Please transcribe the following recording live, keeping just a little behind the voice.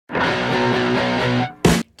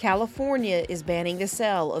California is banning the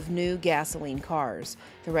sale of new gasoline cars.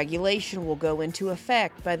 The regulation will go into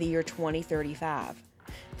effect by the year 2035.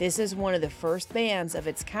 This is one of the first bans of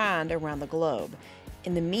its kind around the globe.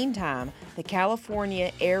 In the meantime, the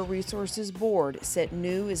California Air Resources Board set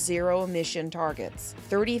new zero-emission targets.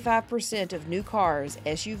 35% of new cars,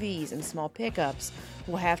 SUVs, and small pickups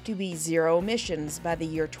will have to be zero emissions by the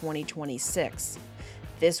year 2026.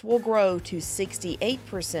 This will grow to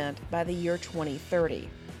 68% by the year 2030.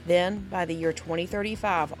 Then, by the year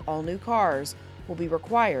 2035, all new cars will be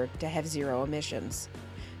required to have zero emissions.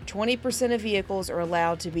 20% of vehicles are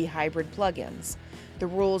allowed to be hybrid plug-ins. The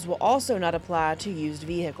rules will also not apply to used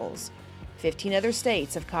vehicles. 15 other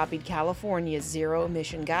states have copied California's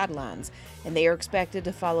zero-emission guidelines, and they are expected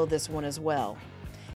to follow this one as well.